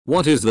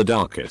What is the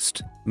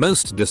darkest,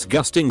 most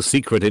disgusting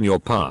secret in your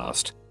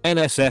past?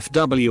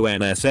 NSFW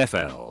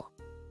NSFL.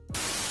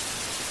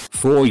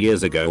 4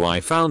 years ago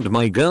I found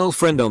my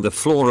girlfriend on the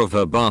floor of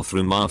her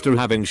bathroom after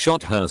having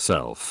shot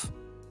herself.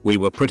 We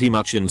were pretty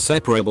much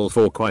inseparable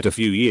for quite a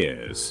few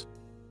years.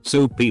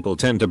 So people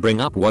tend to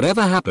bring up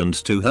whatever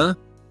happened to her?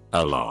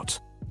 A lot.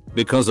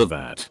 Because of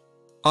that,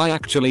 I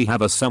actually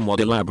have a somewhat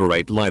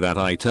elaborate lie that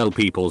I tell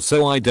people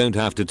so I don't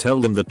have to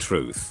tell them the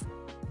truth.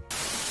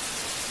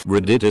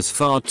 Reddit is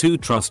far too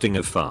trusting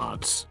of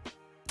farts.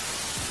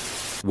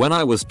 When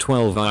I was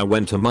 12 I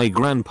went to my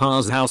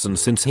grandpa's house, and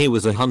since he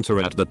was a hunter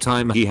at the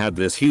time he had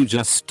this huge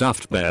ass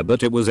stuffed bear,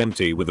 but it was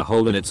empty with a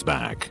hole in its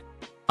back.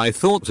 I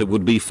thought it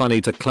would be funny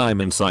to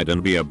climb inside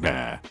and be a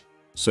bear.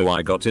 So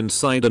I got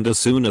inside, and as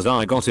soon as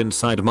I got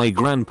inside my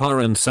grandpa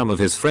and some of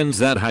his friends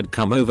that had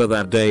come over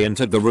that day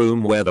entered the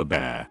room where the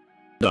bear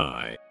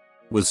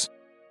was.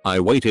 I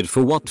waited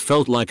for what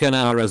felt like an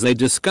hour as they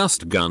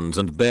discussed guns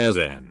and bears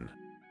in.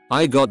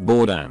 I got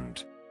bored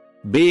and,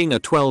 being a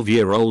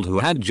 12-year-old who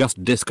had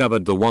just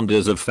discovered the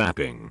wonders of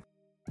fapping,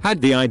 had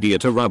the idea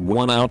to rub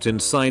one out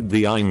inside the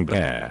young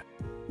bear.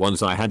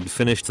 Once I had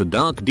finished the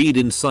dark deed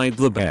inside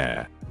the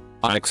bear,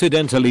 I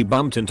accidentally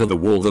bumped into the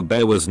wall the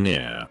bear was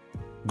near.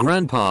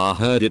 Grandpa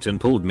heard it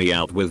and pulled me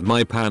out with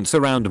my pants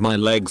around my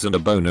legs and a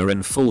boner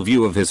in full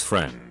view of his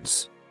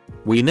friends.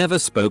 We never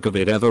spoke of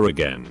it ever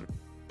again.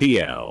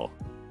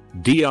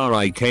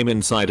 I came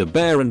inside a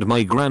bear and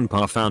my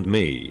grandpa found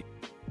me.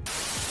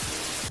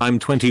 I'm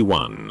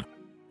 21.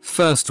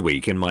 First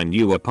week in my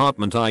new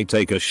apartment I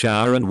take a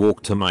shower and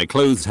walk to my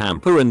clothes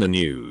hamper in the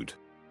nude.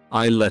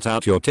 I let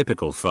out your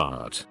typical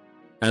fart.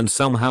 And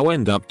somehow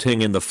end up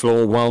ting in the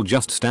floor while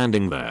just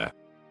standing there.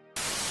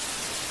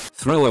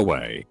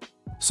 Throwaway.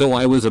 So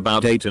I was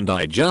about 8 and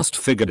I just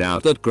figured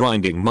out that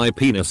grinding my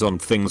penis on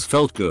things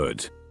felt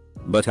good.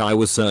 But I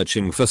was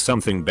searching for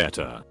something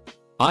better.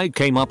 I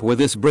came up with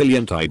this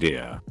brilliant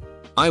idea.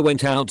 I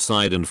went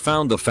outside and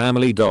found the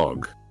family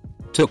dog.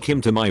 Took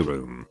him to my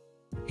room.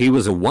 He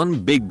was a one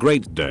big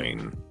Great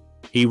Dane.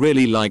 He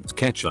really liked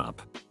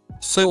ketchup.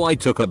 So I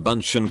took a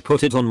bunch and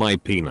put it on my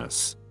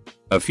penis.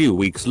 A few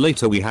weeks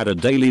later we had a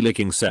daily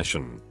licking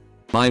session.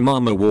 My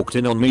mama walked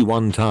in on me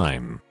one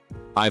time.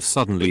 I've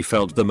suddenly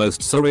felt the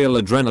most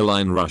surreal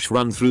adrenaline rush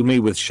run through me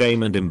with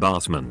shame and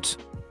embarrassment.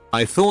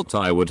 I thought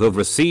I would have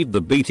received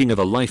the beating of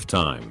a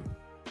lifetime.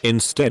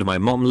 Instead my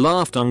mom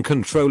laughed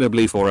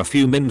uncontrollably for a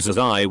few minutes as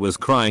I was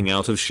crying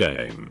out of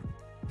shame.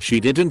 She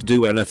didn't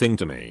do anything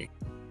to me.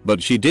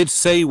 But she did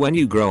say, when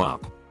you grow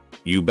up,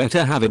 you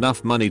better have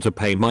enough money to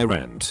pay my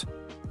rent.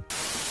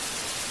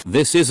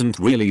 This isn't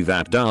really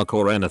that dark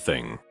or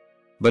anything.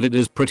 But it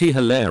is pretty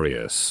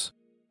hilarious.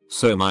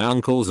 So my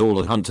uncles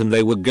all hunt and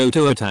they would go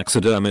to a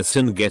taxidermist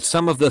and get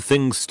some of the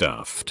things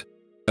stuffed.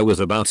 I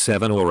was about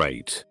 7 or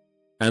 8.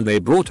 And they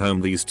brought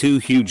home these 2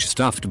 huge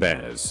stuffed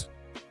bears.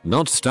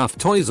 Not stuffed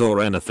toys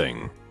or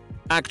anything.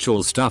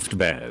 Actual stuffed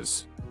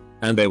bears.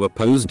 And they were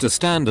posed to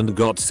stand and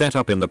got set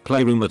up in the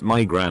playroom at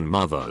my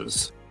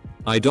grandmother's.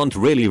 I don't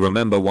really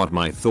remember what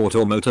my thought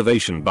or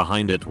motivation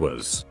behind it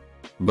was.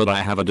 But I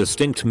have a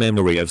distinct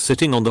memory of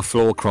sitting on the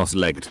floor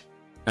cross-legged.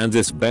 And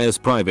this bear's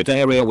private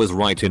area was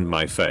right in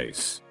my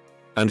face.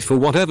 And for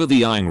whatever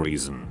the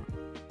reason,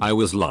 I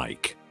was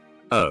like,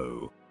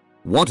 oh.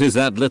 What is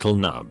that little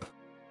nub?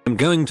 I'm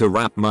going to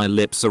wrap my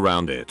lips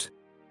around it.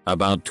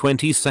 About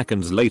 20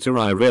 seconds later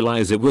I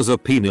realize it was a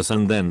penis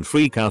and then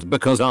freak out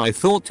because I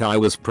thought I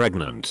was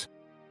pregnant.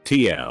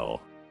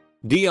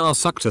 DR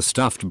sucked a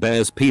stuffed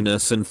bear's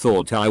penis and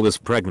thought I was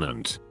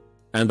pregnant.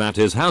 And that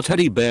is how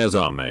teddy bears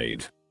are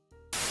made.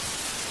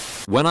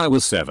 When I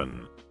was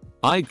 7,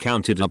 I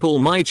counted up all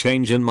my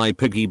change in my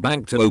piggy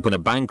bank to open a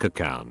bank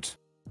account.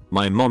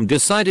 My mom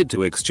decided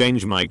to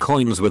exchange my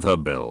coins with her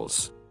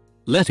bills,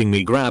 letting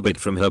me grab it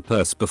from her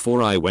purse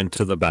before I went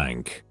to the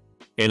bank.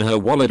 In her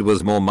wallet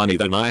was more money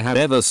than I had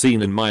ever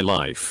seen in my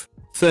life,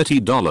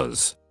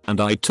 $30,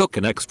 and I took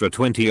an extra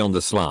 20 on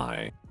the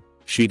sly.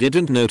 She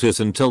didn't notice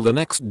until the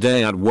next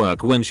day at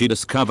work when she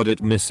discovered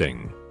it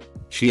missing.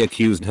 She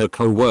accused her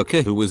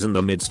co-worker, who was in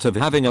the midst of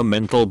having a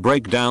mental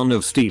breakdown,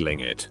 of stealing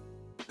it,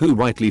 who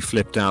rightly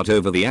flipped out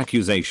over the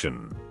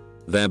accusation.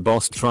 Their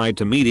boss tried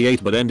to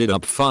mediate but ended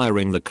up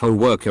firing the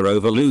co-worker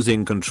over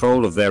losing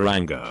control of their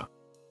anger.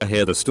 I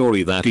hear the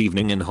story that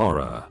evening in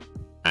horror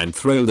and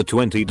throw the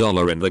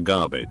 $20 in the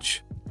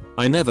garbage.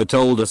 I never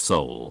told a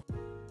soul.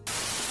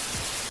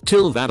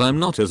 Till that I'm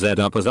not as ed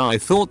up as I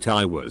thought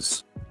I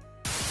was.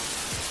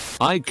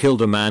 I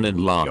killed a man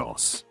in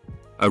Laos.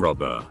 A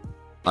robber.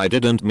 I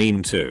didn't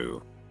mean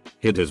to.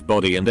 Hid his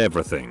body and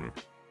everything.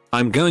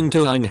 I'm going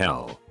to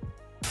hell.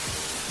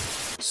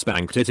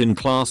 Spanked it in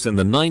class in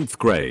the 9th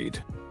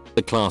grade.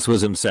 The class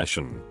was in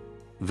session.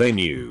 They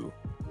knew.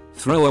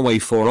 Throwaway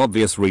for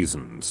obvious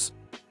reasons.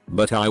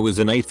 But I was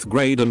in 8th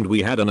grade and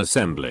we had an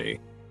assembly.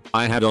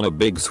 I had on a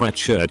big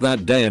sweatshirt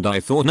that day and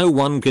I thought no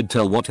one could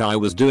tell what I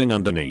was doing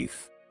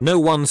underneath. No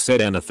one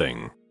said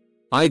anything.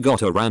 I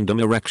got a random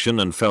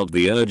erection and felt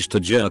the urge to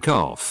jerk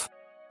off.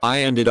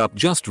 I ended up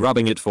just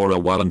rubbing it for a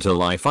while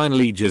until I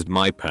finally jizzed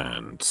my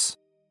pants.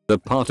 The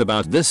part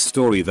about this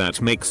story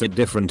that makes it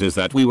different is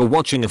that we were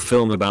watching a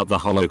film about the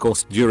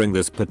Holocaust during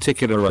this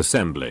particular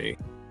assembly.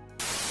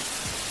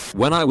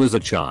 When I was a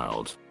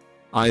child,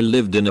 I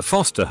lived in a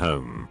foster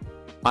home.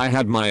 I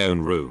had my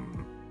own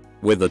room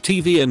with a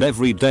TV, and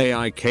every day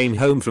I came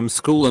home from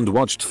school and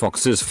watched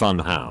Fox's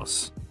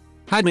Funhouse.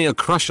 Had me a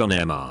crush on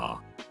Mr.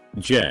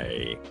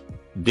 J.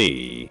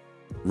 D.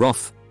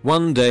 Roth.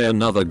 One day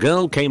another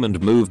girl came and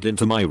moved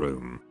into my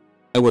room.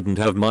 I wouldn't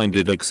have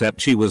minded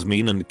except she was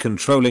mean and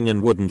controlling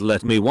and wouldn't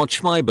let me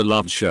watch my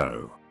beloved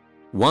show.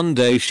 One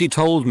day she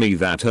told me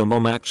that her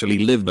mom actually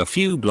lived a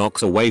few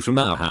blocks away from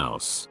our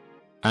house,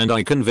 and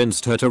I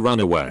convinced her to run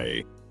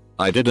away.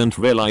 I didn't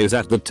realize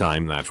at the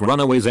time that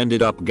runaways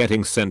ended up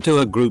getting sent to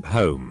a group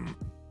home.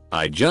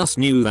 I just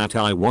knew that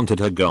I wanted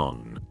her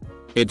gone.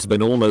 It's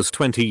been almost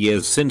 20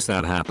 years since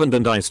that happened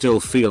and I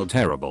still feel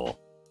terrible.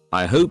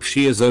 I hope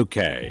she is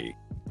okay.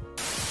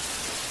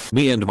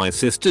 Me and my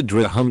sister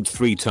Dre humped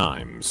 3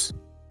 times.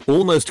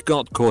 Almost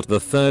got caught the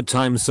 3rd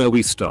time, so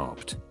we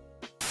stopped.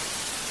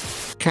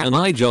 Can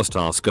I just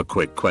ask a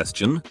quick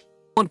question?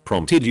 What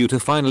prompted you to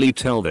finally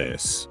tell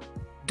this?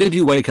 Did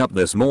you wake up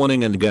this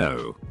morning and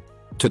go,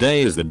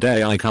 "Today is the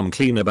day I come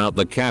clean about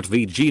the Cat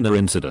v Gina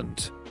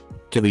incident"?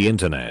 To the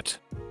internet?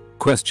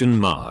 Question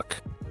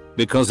mark.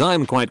 Because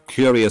I'm quite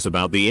curious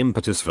about the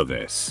impetus for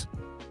this.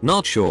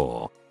 Not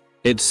sure.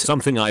 It's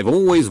something I've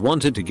always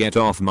wanted to get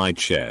off my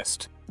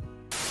chest.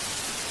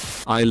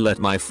 I let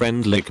my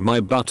friend lick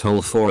my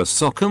butthole for a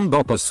sock and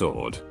bopper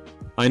sword.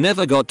 I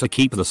never got to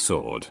keep the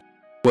sword.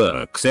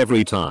 Works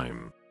every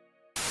time.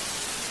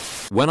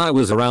 When I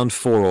was around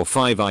 4 or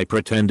 5, I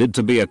pretended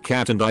to be a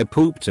cat and I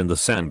pooped in the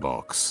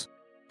sandbox.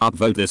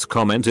 Upvote this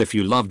comment if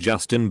you love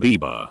Justin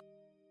Bieber.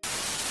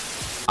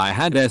 I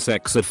had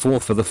sex at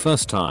 4 for the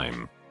first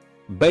time.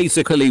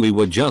 Basically we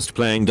were just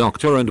playing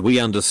doctor and we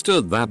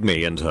understood that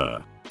me and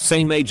her,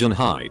 same age and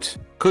height,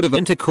 could have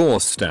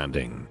intercourse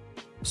standing.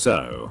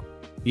 So,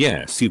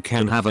 yes, you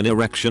can have an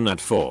erection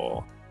at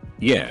 4.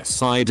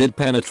 Yes, I did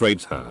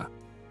penetrate her.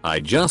 I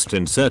just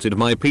inserted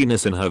my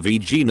penis in her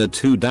vagina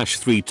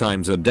 2-3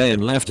 times a day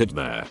and left it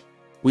there.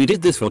 We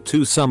did this for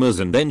 2 summers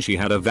and then she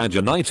had a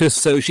vaginitis,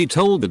 so she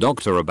told the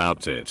doctor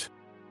about it.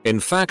 In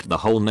fact, the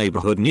whole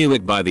neighborhood knew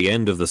it by the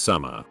end of the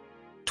summer.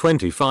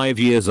 25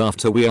 years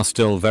after, we are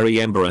still very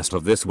embarrassed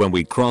of this when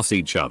we cross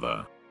each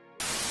other.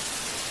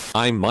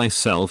 I'm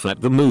myself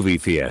at the movie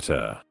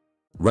theater.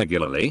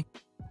 Regularly.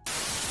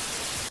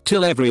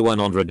 Till everyone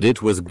on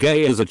Reddit was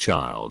gay as a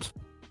child.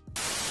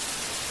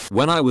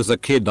 When I was a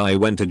kid I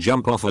went to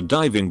jump off a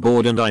diving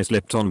board and I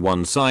slipped on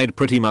one side,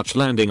 pretty much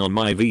landing on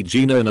my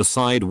vagina in a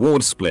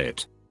sideward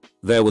split.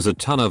 There was a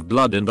ton of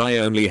blood and I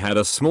only had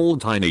a small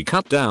tiny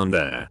cut down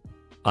there.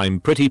 I'm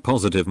pretty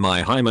positive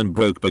my hymen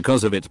broke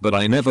because of it, but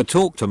I never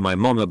talked to my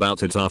mom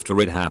about it after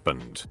it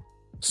happened.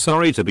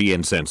 Sorry to be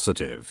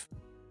insensitive.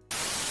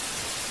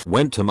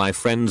 Went to my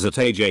friend's at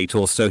age 8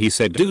 or so. He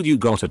said, "Dude, you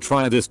gotta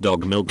try this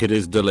dog milk, it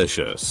is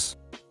delicious."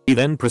 He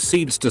then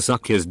proceeds to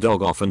suck his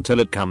dog off until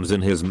it comes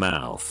in his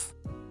mouth.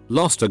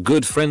 Lost a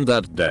good friend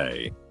that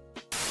day.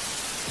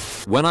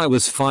 When I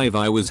was 5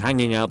 I was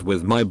hanging out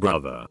with my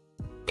brother,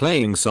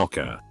 playing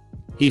soccer.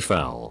 He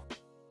fell.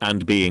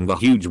 And being the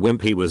huge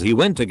wimp he was, he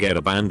went to get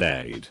a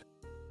band-aid.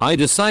 I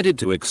decided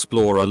to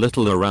explore a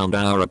little around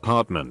our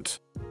apartment.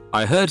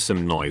 I heard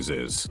some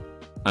noises.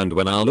 And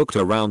when I looked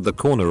around the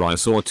corner I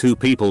saw 2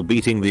 people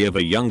beating the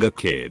other younger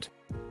kid.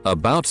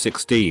 About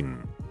 16.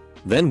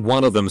 Then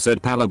one of them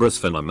said "Palabras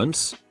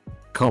filaments,"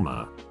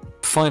 comma,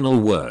 final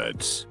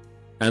words.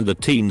 And the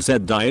teen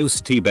said "Dios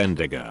te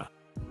bendiga."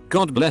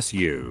 God bless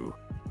you.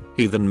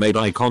 He then made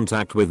eye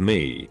contact with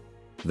me.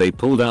 They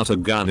pulled out a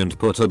gun and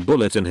put a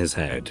bullet in his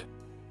head.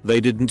 They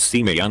didn't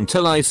see me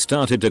until I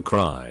started to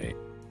cry.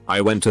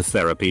 I went to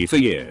therapy for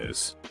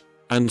years.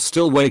 And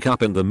still wake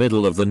up in the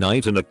middle of the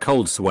night in a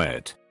cold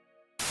sweat.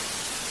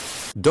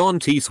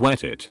 Don't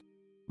sweat it.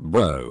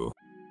 Bro.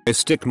 I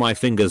stick my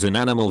fingers in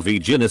animal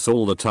vaginas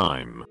all the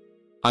time.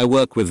 I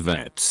work with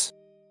vets,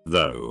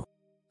 though,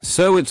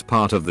 so it's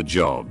part of the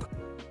job.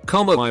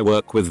 I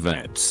work with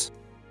vets.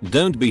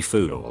 Don't be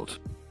fooled.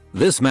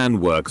 This man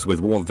works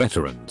with war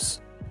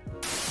veterans.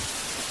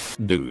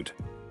 Dude.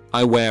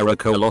 I wear a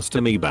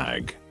colostomy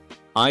bag.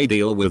 I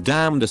deal with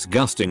damn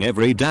disgusting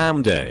every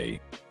damn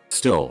day.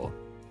 Still,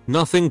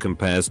 nothing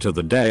compares to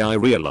the day I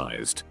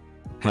realized,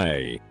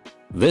 hey,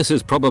 this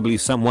is probably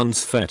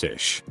someone's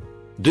fetish.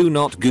 Do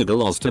not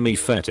Google ostomy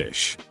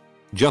fetish.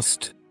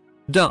 Just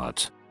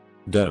don't.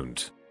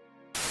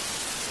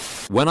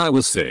 When I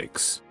was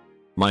 6,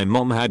 my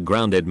mom had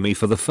grounded me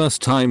for the first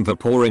time for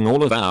pouring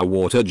all of our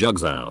water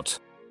jugs out.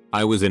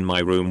 I was in my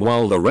room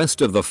while the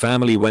rest of the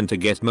family went to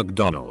get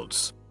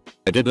McDonald's.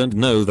 I didn't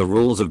know the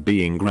rules of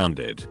being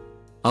grounded,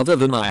 other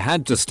than I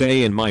had to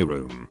stay in my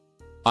room.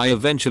 I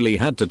eventually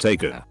had to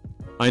take her.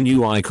 I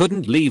knew I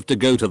couldn't leave to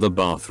go to the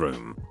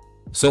bathroom.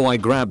 So I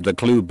grabbed a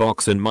clue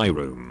box in my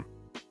room,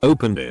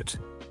 opened it,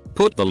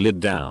 put the lid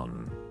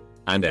down,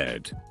 and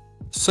ate.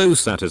 So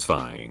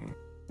satisfying.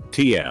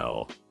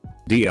 TL.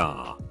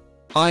 Dr.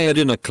 I had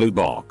in a clue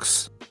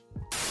box.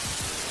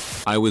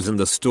 I was in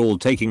the stall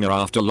taking her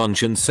after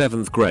lunch in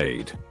 7th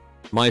grade.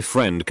 My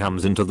friend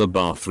comes into the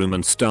bathroom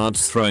and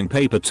starts throwing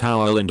paper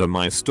towel into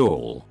my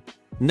stall.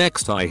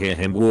 Next I hear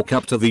him walk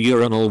up to the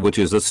urinal, which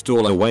is a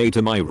stall away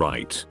to my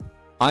right.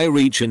 I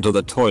reach into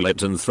the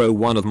toilet and throw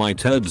one of my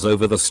turds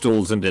over the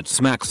stalls and it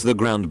smacks the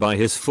ground by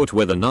his foot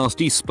with a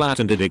nasty splat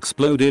and it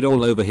exploded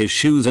all over his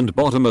shoes and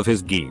bottom of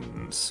his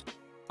jeans.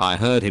 I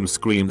heard him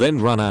scream, then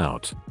run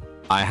out.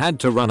 I had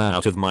to run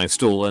out of my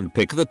stall and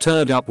pick the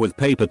turd up with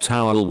paper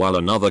towel while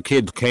another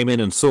kid came in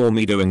and saw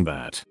me doing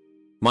that.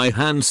 My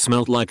hands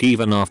smelt like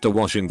even after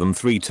washing them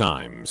 3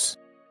 times.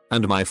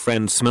 And my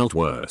friend smelt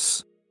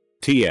worse.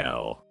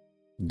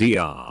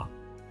 TLDR.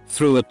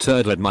 Threw a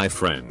turd at my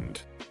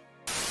friend.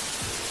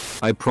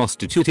 I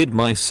prostituted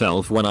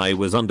myself when I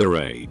was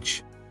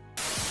underage.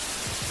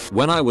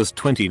 When I was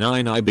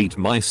 29 I beat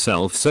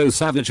myself so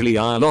savagely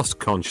I lost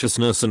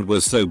consciousness and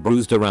was so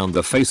bruised around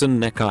the face and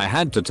neck I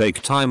had to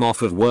take time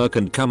off of work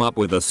and come up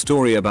with a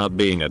story about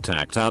being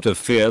attacked out of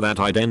fear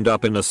that I'd end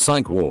up in a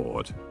psych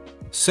ward.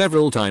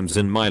 Several times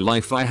in my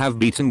life I have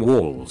beaten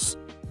walls,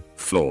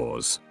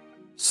 floors,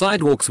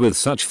 sidewalks with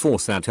such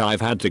force that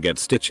I've had to get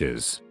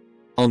stitches.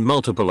 On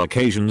multiple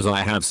occasions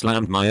I have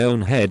slammed my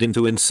own head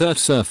into insert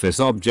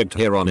surface object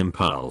here on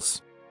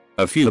impulse.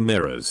 A few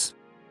mirrors.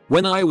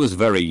 When I was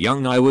very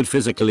young I would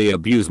physically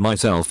abuse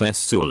myself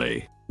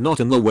sexually, not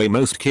in the way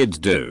most kids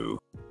do.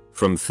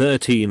 From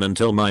 13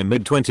 until my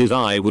mid-20s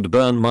I would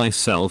burn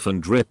myself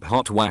and drip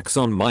hot wax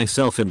on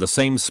myself in the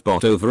same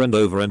spot over and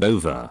over and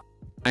over.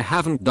 I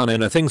haven't done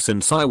anything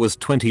since I was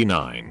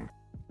 29.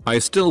 I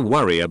still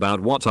worry about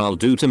what I'll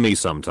do to me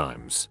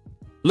sometimes.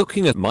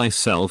 Looking at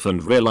myself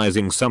and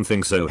realizing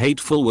something so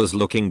hateful was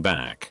looking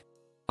back.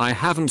 I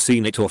haven't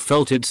seen it or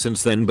felt it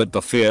since then, but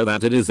the fear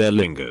that it is there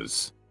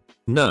lingers.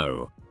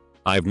 No.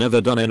 I've never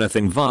done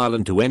anything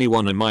violent to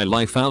anyone in my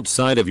life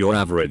outside of your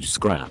average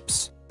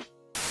scraps.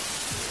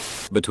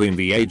 Between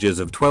the ages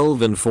of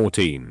 12 and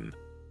 14.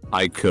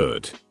 I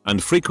could,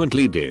 and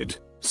frequently did,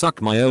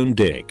 suck my own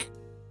dick.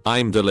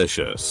 I'm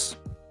delicious.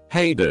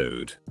 Hey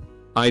dude.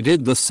 I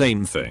did the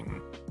same thing.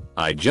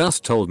 I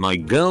just told my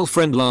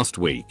girlfriend last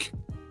week.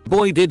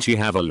 Boy did she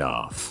have a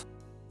laugh.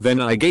 Then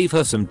I gave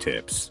her some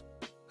tips.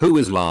 Who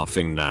is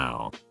laughing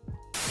now?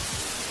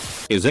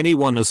 Is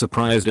anyone as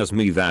surprised as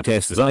me that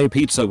SI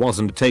Pizza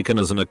wasn't taken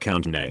as an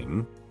account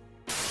name?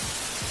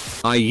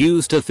 I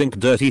used to think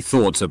dirty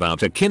thoughts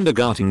about a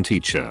kindergarten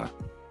teacher.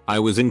 I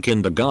was in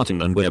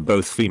kindergarten and we're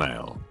both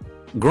female.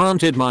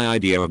 Granted, my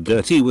idea of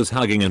dirty was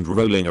hugging and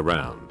rolling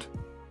around.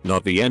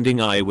 Not the ending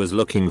I was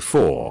looking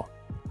for.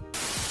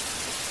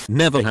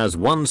 Never has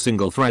one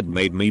single thread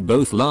made me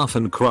both laugh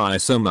and cry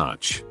so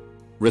much.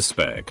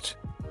 Respect.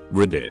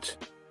 Reddit.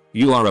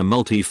 You are a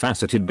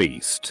multifaceted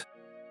beast.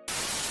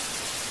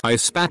 I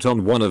spat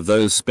on one of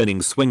those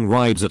spinning swing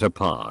rides at a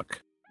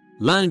park.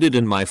 Landed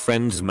in my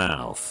friend's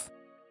mouth.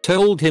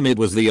 Told him it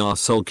was the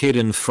arsehole kid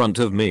in front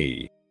of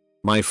me.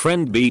 My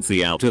friend beat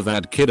the out of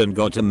that kid and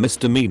got a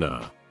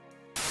misdemeanor.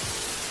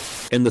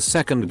 In the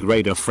 2nd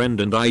grade a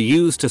friend and I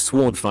used to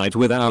sword fight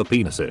with our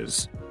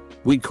penises.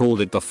 We called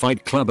it the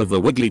Fight Club of the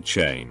Wiggly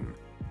Chain.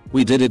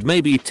 We did it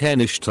maybe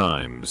 10ish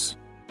times.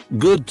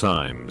 Good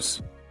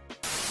times.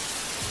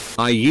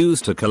 I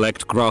used to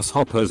collect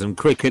grasshoppers and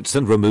crickets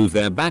and remove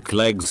their back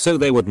legs so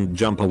they wouldn't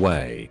jump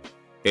away.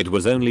 It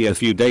was only a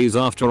few days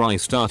after I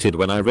started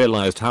when I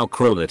realized how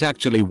cruel it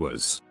actually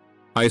was.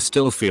 I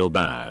still feel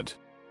bad.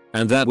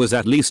 And that was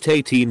at least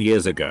 18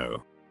 years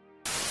ago.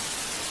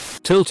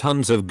 Till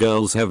tons of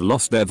girls have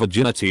lost their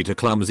virginity to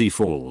clumsy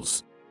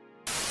falls.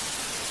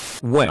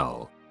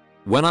 Well.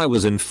 When I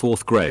was in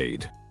 4th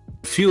grade.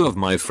 Few of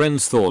my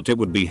friends thought it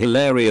would be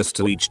hilarious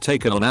to each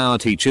take it on our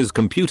teacher's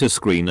computer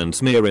screen and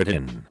smear it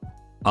in.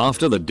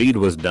 After the deed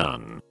was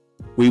done.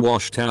 We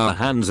washed our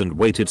hands and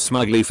waited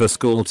smugly for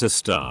school to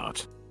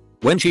start.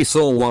 When she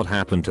saw what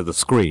happened to the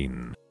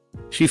screen.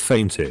 She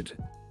fainted.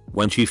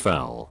 When she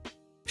fell.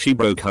 She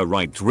broke her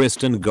right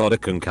wrist and got a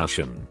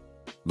concussion.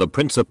 The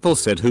principal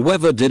said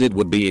whoever did it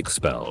would be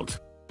expelled.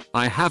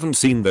 I haven't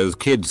seen those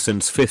kids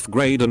since 5th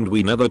grade and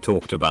we never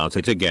talked about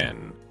it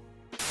again.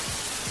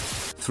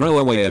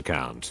 Throwaway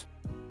account.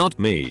 Not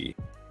me.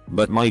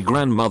 But my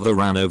grandmother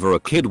ran over a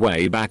kid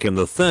way back in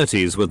the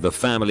 30s with the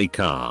family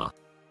car.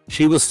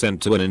 She was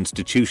sent to an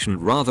institution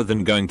rather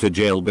than going to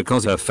jail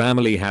because her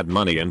family had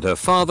money and her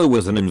father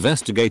was an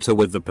investigator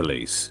with the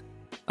police.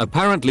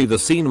 Apparently the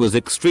scene was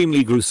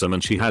extremely gruesome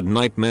and she had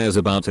nightmares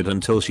about it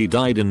until she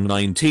died in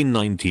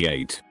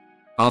 1998.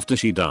 After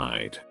she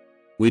died,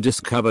 we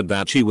discovered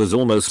that she was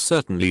almost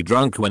certainly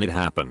drunk when it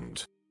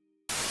happened.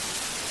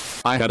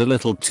 I had a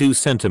little 2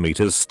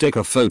 cm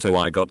sticker photo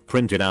I got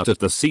printed out at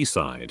the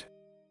seaside.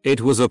 It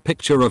was a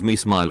picture of me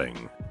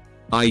smiling.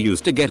 I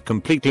used to get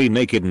completely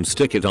naked and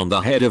stick it on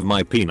the head of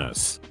my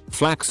penis,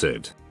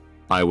 flaccid.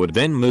 I would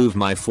then move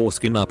my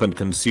foreskin up and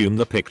consume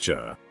the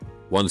picture.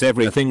 Once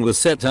everything was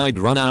set I'd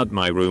run out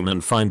my room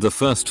and find the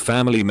first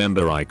family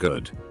member I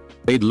could.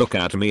 They'd look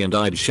at me and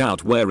I'd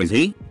shout, "Where is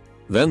he?"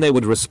 Then they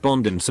would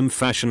respond in some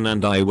fashion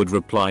and I would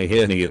reply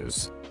here he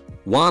is,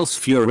 whilst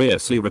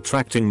furiously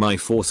retracting my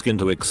foreskin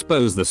to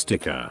expose the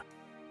sticker.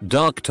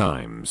 Dark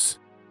times.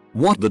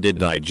 What the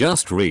did I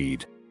just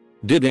read?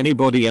 Did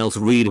anybody else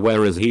read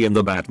where is he in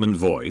the Batman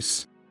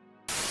voice?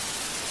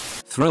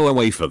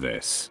 Throwaway for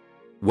this.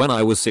 When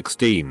I was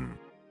 16,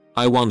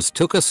 I once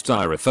took a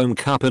styrofoam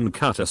cup and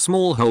cut a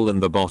small hole in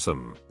the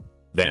bottom.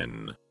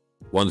 Then,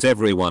 once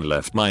everyone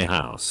left my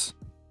house,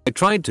 I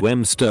tried to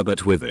M-stir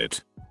but with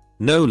it.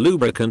 No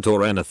lubricant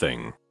or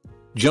anything.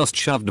 Just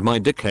shoved my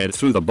dickhead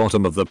through the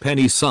bottom of the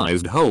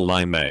penny-sized hole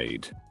I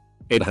made.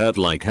 It hurt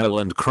like hell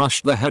and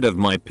crushed the head of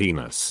my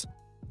penis.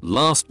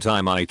 Last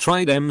time I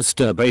tried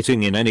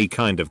M-stir-baiting in any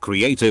kind of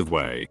creative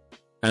way.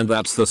 And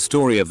that's the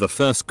story of the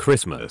first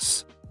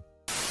Christmas.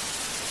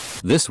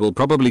 This will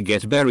probably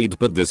get buried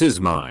but this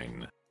is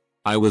mine.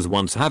 I was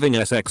once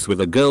having sex with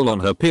a girl on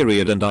her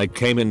period and I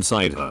came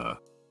inside her.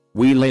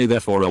 We lay there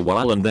for a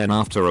while and then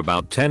after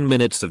about 10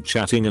 minutes of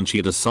chatting and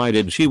she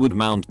decided she would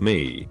mount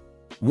me.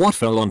 What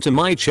fell onto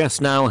my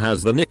chest now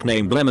has the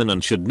nickname Lemon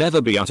and should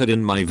never be uttered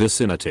in my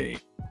vicinity.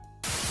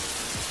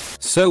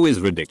 So is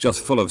Reddit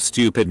just full of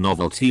stupid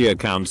novelty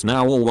accounts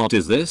now or what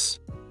is this?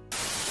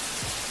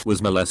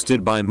 Was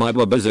molested by my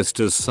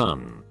sister's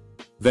son.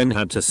 Then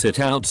had to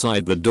sit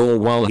outside the door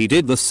while he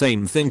did the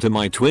same thing to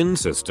my twin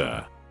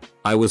sister.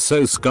 I was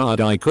so scarred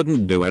I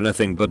couldn't do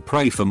anything but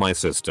pray for my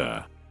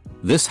sister.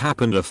 This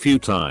happened a few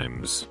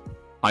times.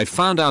 I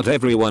found out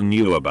everyone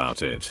knew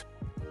about it.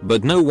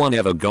 But no one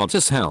ever got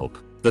us help.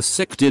 The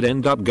sick did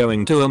end up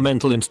going to a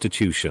mental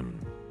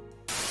institution.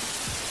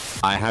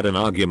 I had an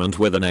argument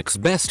with an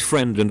ex-best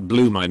friend and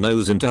blew my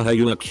nose into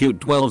her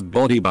cute 12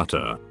 body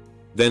butter.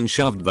 Then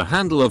shoved the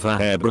handle of her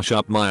hairbrush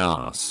up my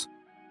ass.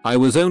 I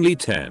was only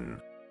 10.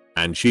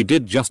 And she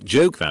did just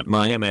joke that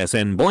my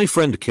MSN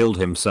boyfriend killed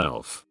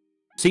himself.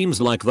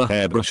 Seems like the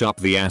hairbrush up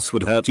the ass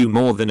would hurt you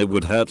more than it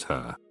would hurt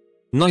her.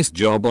 Nice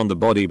job on the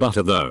body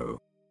butter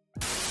though.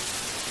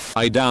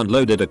 I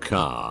downloaded a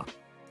car.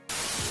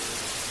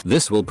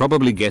 This will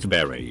probably get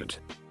buried.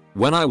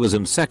 When I was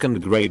in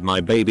 2nd grade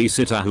my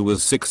babysitter who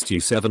was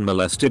 67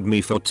 molested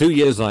me for 2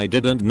 years. I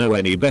didn't know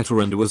any better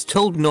and was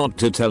told not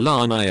to tell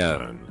on my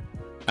own.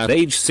 At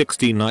age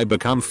 16 I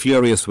became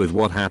furious with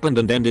what happened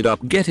and ended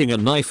up getting a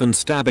knife and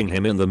stabbing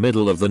him in the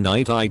middle of the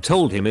night. I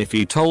told him if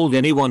he told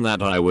anyone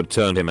that I would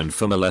turn him in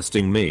for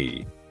molesting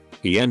me.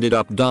 He ended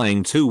up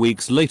dying 2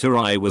 weeks later.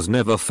 I was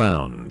never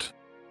found.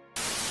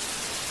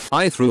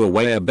 I threw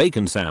away a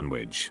bacon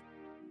sandwich.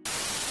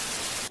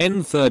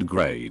 In 3rd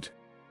grade,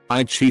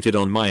 I cheated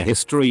on my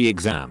history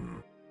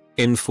exam.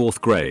 In 4th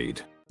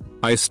grade,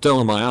 I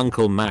stole my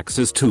Uncle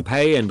Max's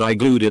toupee and I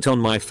glued it on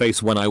my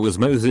face when I was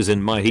Moses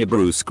in my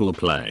Hebrew school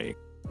play.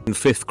 In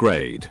 5th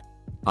grade,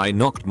 I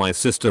knocked my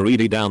sister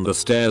Edie down the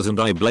stairs and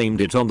I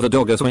blamed it on the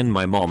doggers when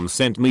my mom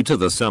sent me to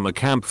the summer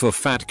camp for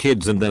fat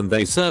kids and then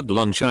they served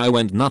lunch. I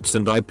went nuts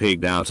and I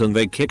pigged out and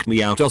they kicked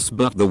me out.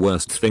 But the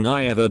worst thing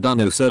I ever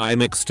done, oh sir, I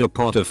mixed a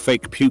pot of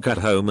fake puke at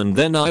home and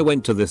then I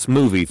went to this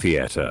movie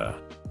theater.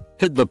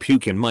 Hid the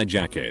puke in my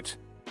jacket.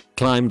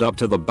 Climbed up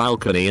to the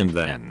balcony and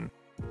then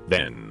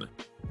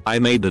I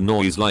made a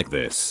noise like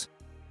this.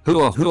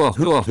 Hooah hooah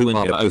hooah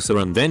hooah sir,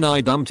 and then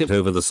I dumped it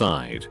over the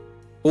side.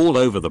 All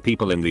over the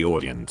people in the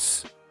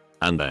audience.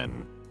 And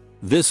then.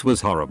 This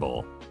was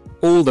horrible.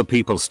 All the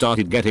people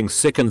started getting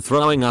sick and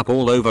throwing up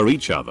all over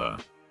each other.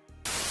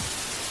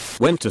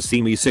 Went to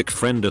see me sick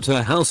friend at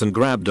her house and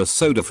grabbed a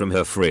soda from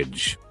her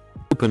fridge.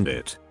 Opened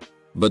it.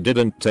 But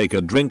didn't take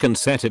a drink and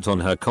set it on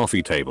her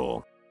coffee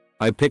table.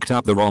 I picked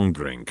up the wrong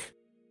drink.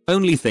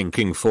 Only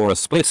thinking for a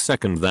split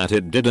second that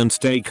it didn't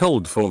stay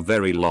cold for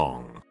very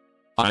long.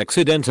 I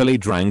accidentally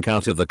drank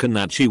out of the can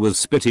that she was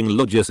spitting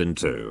lodges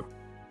into.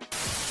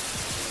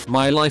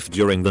 My life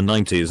during the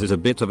 90s is a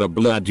bit of a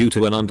blur due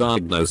to an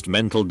undiagnosed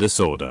mental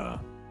disorder.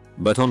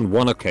 But on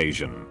one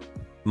occasion,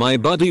 my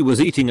buddy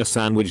was eating a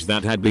sandwich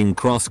that had been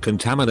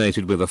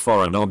cross-contaminated with a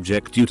foreign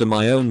object due to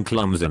my own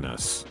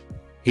clumsiness.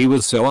 He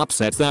was so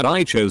upset that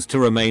I chose to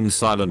remain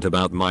silent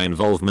about my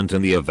involvement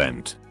in the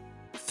event.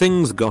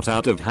 Things got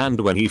out of hand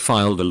when he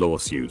filed a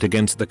lawsuit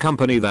against the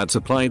company that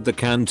supplied the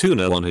canned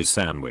tuna on his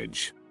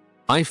sandwich.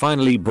 I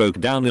finally broke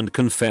down and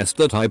confessed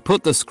that I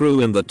put the screw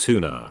in the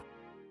tuna.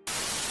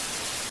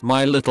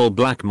 My little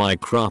black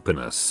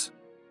micropenis.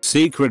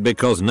 Secret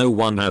because no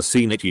one has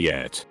seen it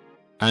yet.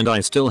 And I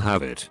still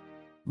have it.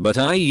 But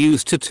I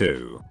used to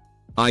too.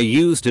 I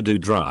used to do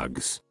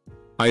drugs.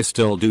 I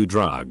still do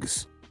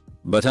drugs.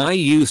 But I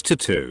used to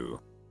too.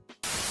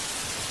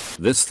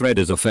 This thread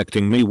is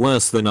affecting me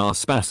worse than our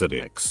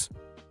spasmodics.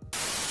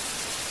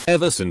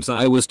 Ever since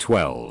I was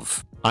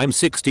 12, I'm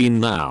 16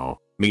 now,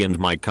 me and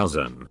my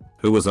cousin,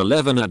 who was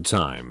 11 at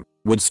time,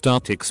 would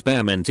start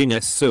experimenting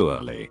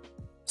sexually.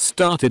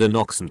 Started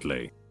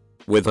innocently.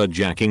 With her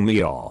jacking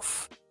me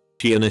off.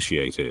 She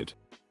initiated.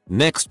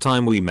 Next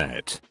time we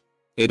met,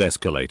 it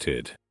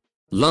escalated.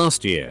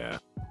 Last year,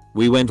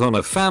 we went on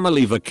a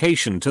family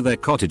vacation to their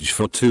cottage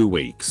for 2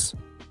 weeks.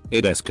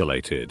 It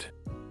escalated.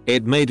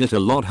 It made it a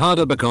lot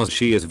harder because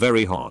she is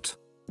very hot.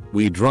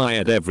 We dry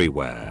it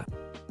everywhere.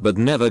 but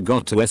never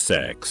got to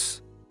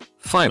sex.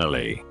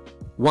 Finally,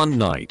 one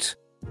night,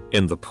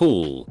 in the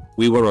pool,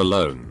 we were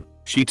alone.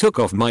 She took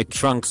off my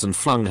trunks and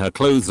flung her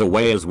clothes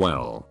away as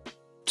well.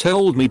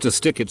 Told me to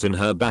stick it in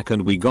her back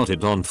and we got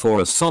it on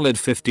for a solid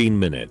 15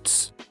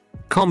 minutes.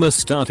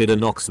 Started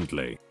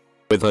innocently.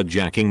 With her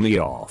jacking me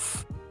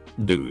off.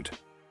 Dude.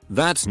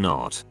 That's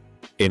not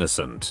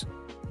innocent.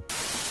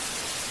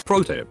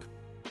 Pro tip.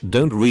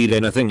 Don't read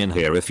anything in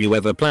here if you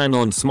ever plan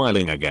on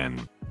smiling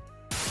again.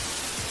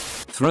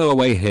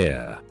 Throwaway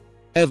here.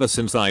 Ever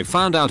since I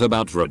found out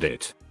about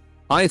Reddit,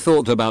 I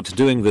thought about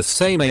doing the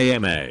same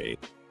AMA.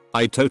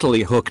 I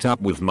totally hooked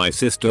up with my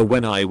sister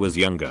when I was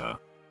younger.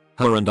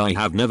 Her and I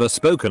have never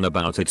spoken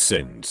about it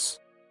since.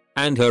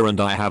 And her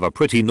and I have a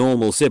pretty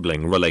normal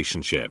sibling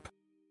relationship.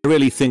 I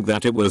really think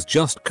that it was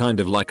just kind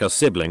of like a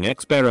sibling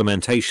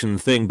experimentation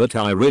thing, but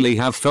I really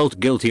have felt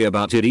guilty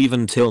about it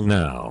even till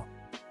now.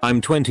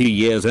 I'm 20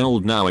 years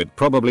old now. It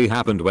probably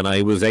happened when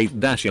I was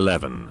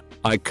 8-11.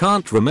 I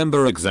can't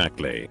remember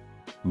exactly.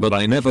 But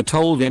I never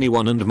told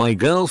anyone and my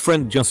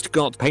girlfriend just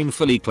got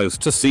painfully close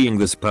to seeing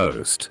this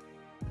post.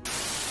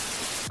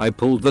 I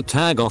pulled the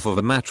tag off of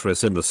a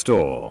mattress in the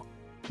store.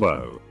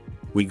 Whoa.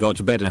 We got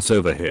badass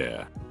over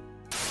here.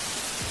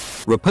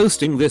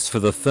 Reposting this for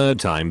the third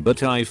time,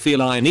 but I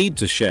feel I need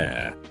to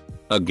share.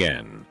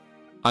 Again.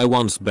 I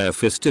once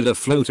barefisted a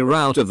floater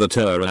out of the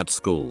tur at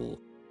school.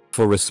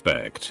 For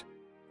respect.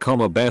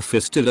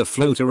 Barefisted a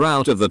floater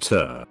out of the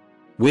tur.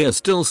 We're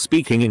still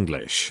speaking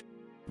English.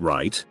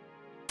 Right?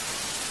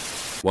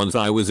 Once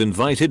I was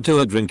invited to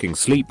a drinking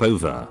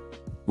sleepover.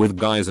 With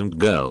guys and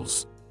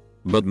girls.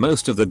 But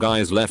most of the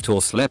guys left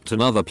or slept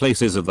in other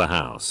places of the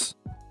house.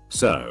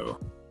 So,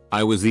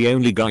 I was the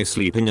only guy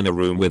sleeping in a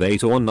room with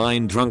 8 or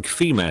 9 drunk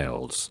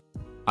females.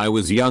 I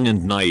was young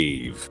and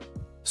naive.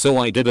 So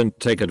I didn't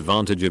take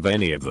advantage of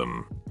any of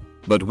them.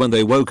 But when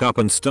they woke up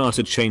and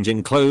started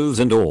changing clothes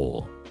and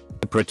all,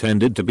 I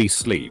pretended to be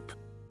asleep.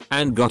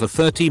 And got a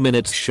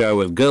 30-minute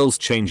show of girls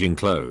changing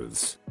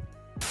clothes.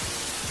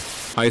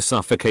 I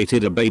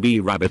suffocated a baby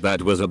rabbit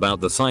that was about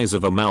the size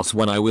of a mouse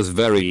when I was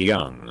very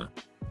young.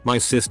 My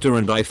sister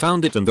and I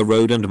found it in the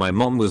road and my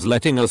mom was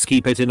letting us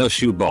keep it in a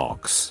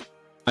shoebox.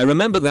 I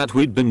remember that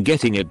we'd been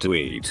getting it to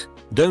eat,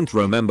 don't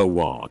remember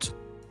what.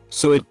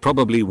 So it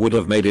probably would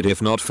have made it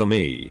if not for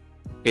me.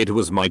 It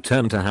was my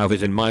turn to have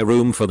it in my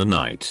room for the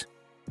night.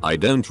 I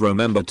don't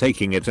remember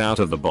taking it out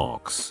of the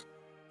box.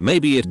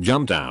 Maybe it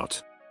jumped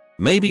out.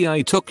 Maybe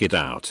I took it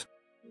out.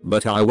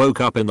 But I woke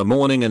up in the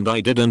morning and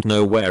I didn't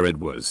know where it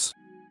was.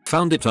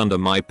 Found it under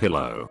my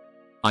pillow.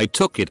 I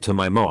took it to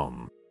my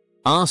mom.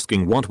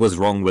 Asking what was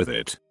wrong with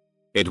it.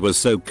 It was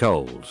so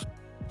cold.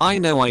 I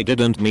know I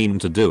didn't mean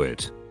to do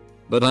it.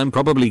 But I'm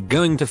probably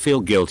going to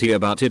feel guilty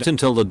about it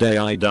until the day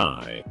I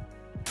die.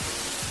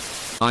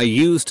 I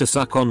used to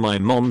suck on my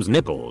mom's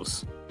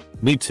nipples.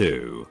 Me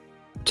too.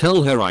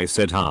 Tell her I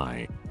said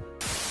hi.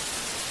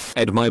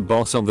 Ed, my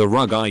boss, on the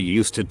rug I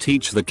used to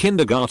teach the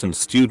kindergarten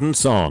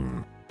students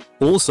on.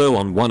 Also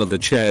on one of the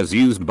chairs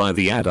used by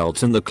the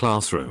adults in the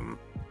classroom.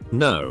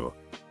 No.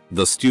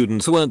 The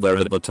students weren't there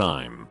at the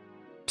time.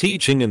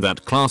 Teaching in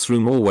that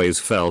classroom always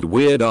felt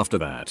weird after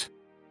that.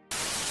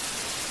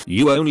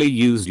 You only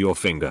used your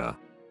finger.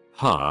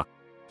 Huh?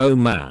 Oh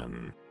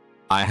man.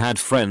 I had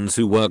friends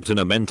who worked in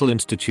a mental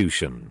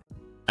institution.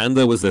 And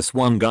there was this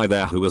one guy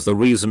there who was the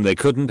reason they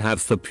couldn't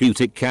have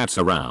therapeutic cats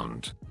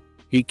around.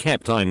 He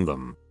kept eyeing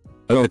them.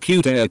 Oh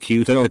cute, oh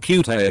cute, oh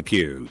cute, oh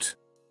cute.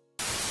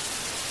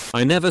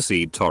 I never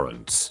see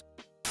torrents.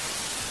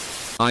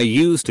 I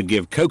used to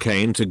give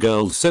cocaine to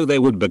girls so they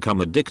would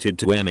become addicted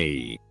to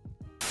ME.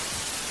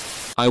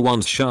 I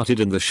once sharted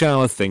in the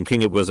shower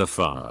thinking it was a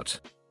fart.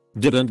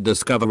 Didn't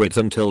discover it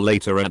until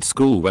later at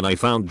school when I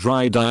found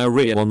dry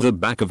diarrhea on the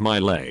back of my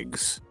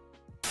legs.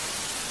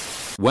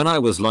 When I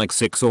was like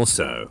 6 or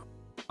so,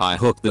 I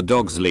hooked the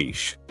dog's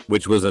leash,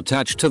 which was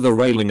attached to the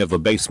railing of the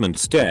basement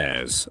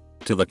stairs,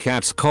 to the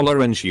cat's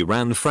collar and she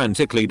ran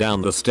frantically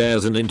down the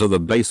stairs and into the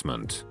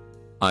basement.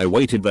 I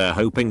waited there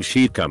hoping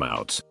she'd come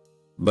out.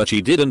 But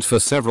she didn't for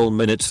several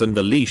minutes and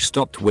the leash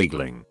stopped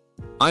wiggling.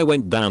 I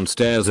went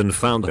downstairs and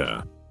found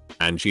her.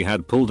 And she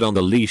had pulled on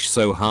the leash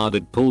so hard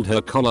it pulled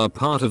her collar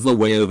part of the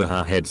way over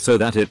her head so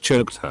that it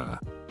choked her.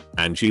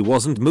 And she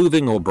wasn't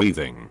moving or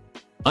breathing.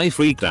 I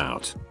freaked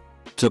out.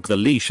 Took the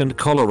leash and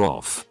collar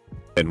off.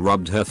 Then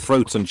rubbed her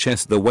throat and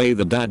chest the way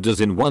the dad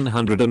does in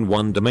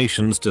 101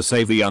 Dalmatians to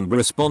save the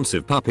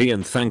unresponsive puppy,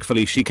 and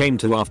thankfully she came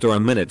to after a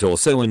minute or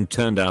so and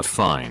turned out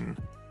fine.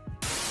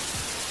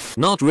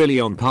 Not really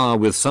on par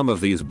with some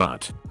of these,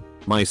 but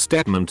my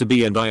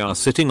stepmom-to-be and I are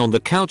sitting on the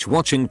couch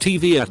watching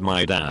TV at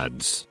my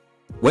dad's.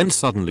 When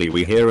suddenly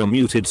we hear a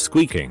muted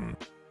squeaking.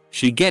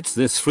 She gets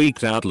this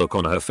freaked out look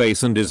on her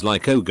face and is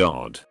like, oh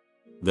god.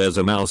 There's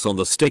a mouse on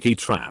the sticky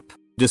trap.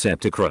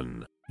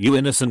 Decepticon, you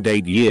innocent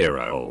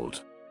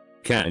 8-year-old.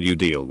 Can you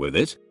deal with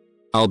it?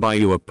 I'll buy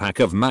you a pack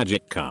of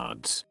magic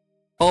cards.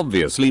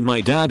 Obviously my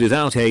dad is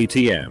out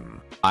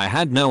ATM. I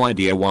had no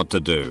idea what to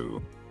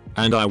do.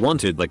 And I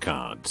wanted the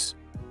cards.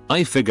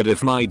 I figured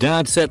if my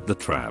dad set the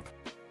trap,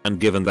 And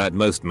given that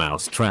most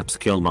mouse traps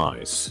kill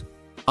mice,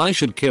 I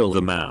should kill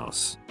the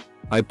mouse.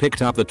 I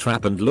picked up the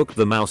trap and looked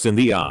the mouse in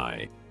the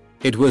eye.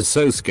 It was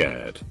so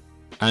scared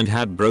and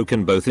had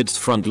broken both its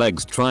front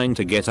legs trying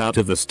to get out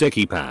of the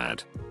sticky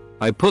pad.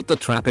 I put the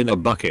trap in a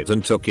bucket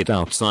and took it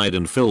outside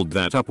and filled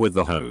that up with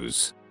the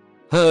hose.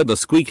 Heard the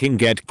squeaking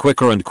get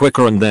quicker and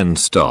quicker and then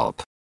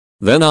stop.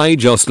 Then I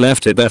just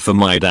left it there for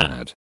my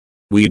dad.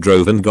 We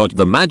drove and got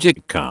the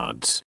magic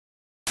cards.